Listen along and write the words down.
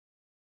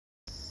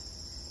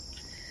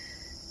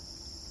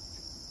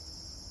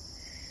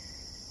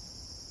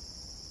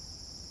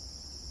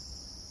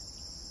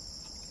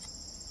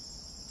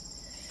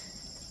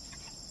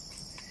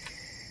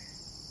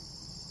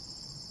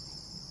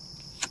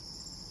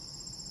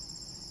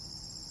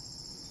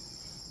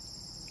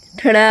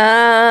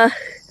Ta-da!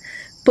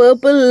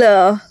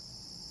 Purple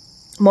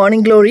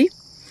morning glory.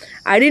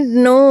 I didn't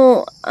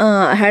know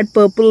I had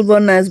purple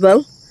one as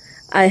well.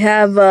 I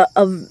have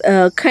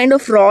a kind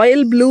of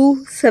royal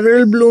blue.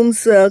 Several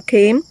blooms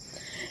came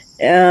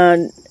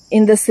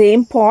in the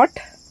same pot.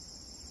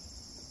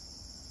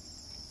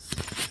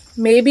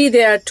 Maybe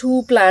there are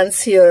two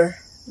plants here.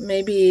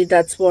 Maybe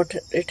that's what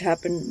it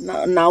happened.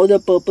 Now the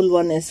purple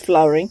one is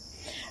flowering.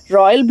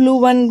 Royal blue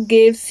one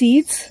gave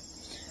seeds.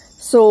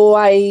 So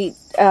I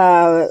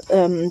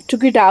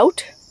took it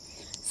out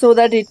so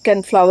that it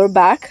can flower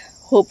back.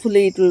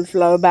 Hopefully it will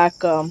flower back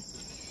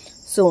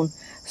soon.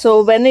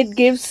 So when it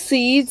gives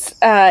seeds,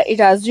 it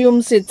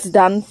assumes it's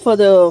done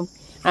for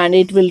and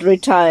it will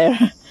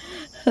retire.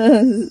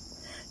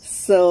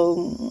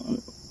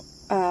 So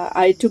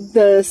I took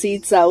the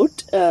seeds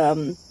out.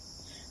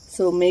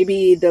 So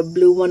maybe the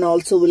blue one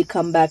also will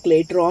come back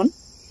later on.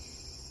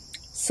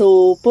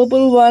 So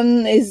purple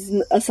one is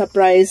a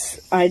surprise.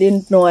 I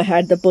didn't know I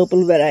had the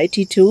purple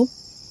variety too.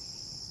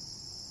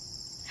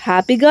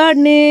 Happy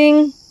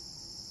gardening!